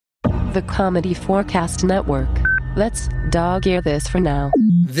the Comedy Forecast Network. Let's dog ear this for now.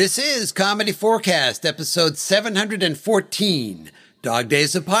 This is Comedy Forecast, episode 714, Dog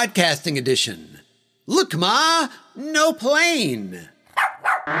Days of Podcasting edition. Look, Ma, no plane.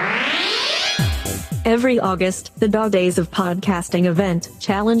 Every August, the Dog Days of Podcasting event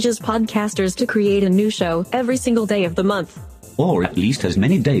challenges podcasters to create a new show every single day of the month. Or at least as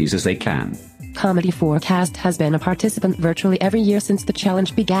many days as they can. Comedy Forecast has been a participant virtually every year since the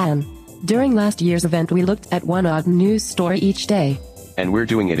challenge began. During last year's event, we looked at one odd news story each day. And we're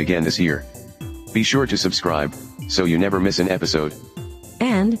doing it again this year. Be sure to subscribe, so you never miss an episode.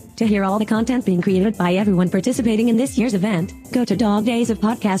 And, to hear all the content being created by everyone participating in this year's event, go to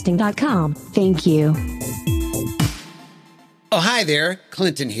dogdaysofpodcasting.com. Thank you. Oh, hi there,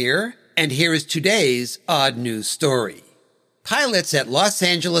 Clinton here, and here is today's odd news story. Pilots at Los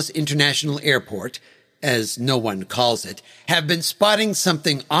Angeles International Airport, as no one calls it, have been spotting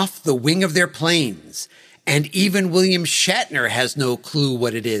something off the wing of their planes, and even William Shatner has no clue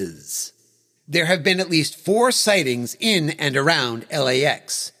what it is. There have been at least 4 sightings in and around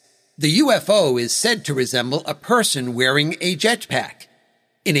LAX. The UFO is said to resemble a person wearing a jetpack.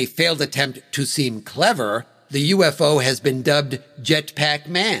 In a failed attempt to seem clever, the UFO has been dubbed Jetpack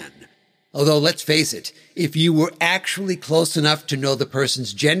Man. Although, let's face it, if you were actually close enough to know the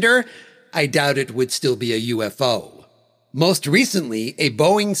person's gender, I doubt it would still be a UFO. Most recently, a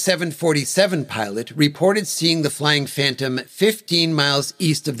Boeing 747 pilot reported seeing the flying phantom 15 miles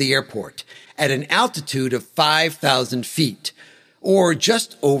east of the airport at an altitude of 5,000 feet, or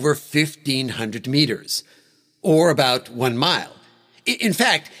just over 1,500 meters, or about 1 mile. In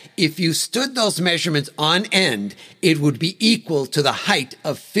fact, if you stood those measurements on end, it would be equal to the height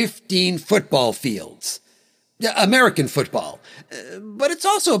of 15 football fields. American football. But it's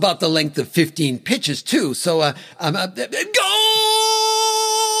also about the length of 15 pitches, too. So, goal!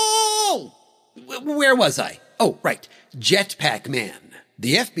 Where was I? Oh, right. Jetpack Man.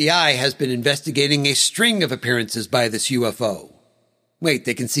 The FBI has been investigating a string of appearances by this UFO. Wait,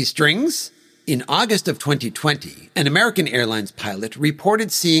 they can see strings? In August of 2020, an American Airlines pilot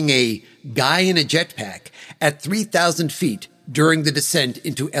reported seeing a guy in a jetpack at 3,000 feet during the descent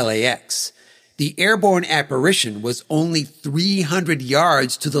into LAX. The airborne apparition was only 300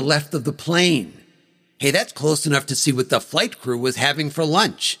 yards to the left of the plane. Hey, that's close enough to see what the flight crew was having for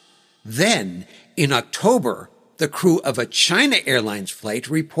lunch. Then, in October, the crew of a China Airlines flight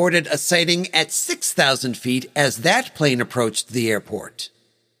reported a sighting at 6,000 feet as that plane approached the airport.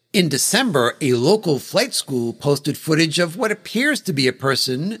 In December, a local flight school posted footage of what appears to be a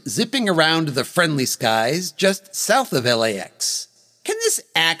person zipping around the friendly skies just south of LAX. Can this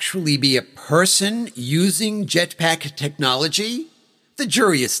actually be a person using jetpack technology? The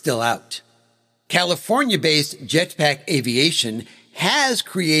jury is still out. California-based Jetpack Aviation has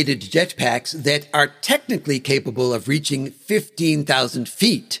created jetpacks that are technically capable of reaching 15,000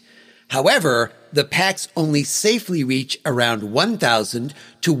 feet. However, the packs only safely reach around 1,000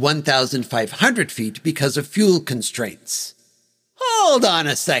 to 1,500 feet because of fuel constraints. Hold on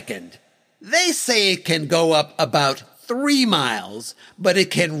a second. They say it can go up about 3 miles, but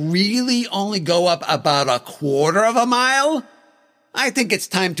it can really only go up about 1/4 of a mile? I think it's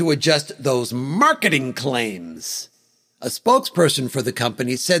time to adjust those marketing claims. A spokesperson for the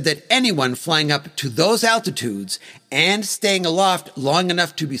company said that anyone flying up to those altitudes and staying aloft long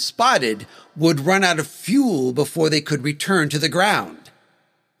enough to be spotted would run out of fuel before they could return to the ground.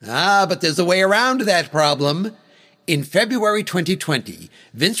 But there's a way around that problem. In February 2020,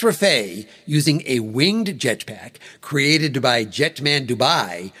 Vince Raffay, using a winged jetpack created by Jetman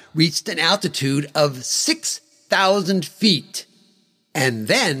Dubai, reached an altitude of 6,000 feet and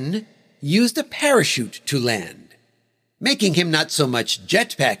then used a parachute to land, making him not so much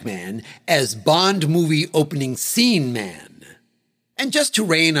Jetpack Man as Bond movie opening scene man. And just to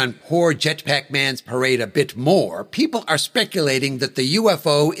rain on poor Jetpack Man's parade a bit more, people are speculating that the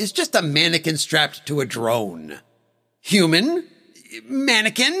UFO is just a mannequin strapped to a drone. Human?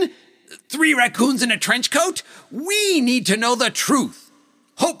 Mannequin? 3 raccoons in a trench coat? We need to know the truth.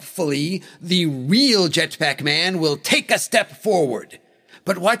 Hopefully, the real Jetpack Man will take a step forward.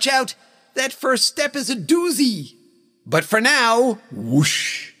 But watch out, that first step is a doozy. But for now,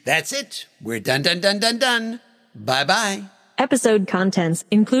 whoosh, that's it. We're done. Bye-bye. Episode contents,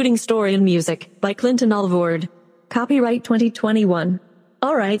 including story and music, by Clinton Alvord. Copyright 2021.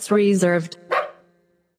 All rights reserved.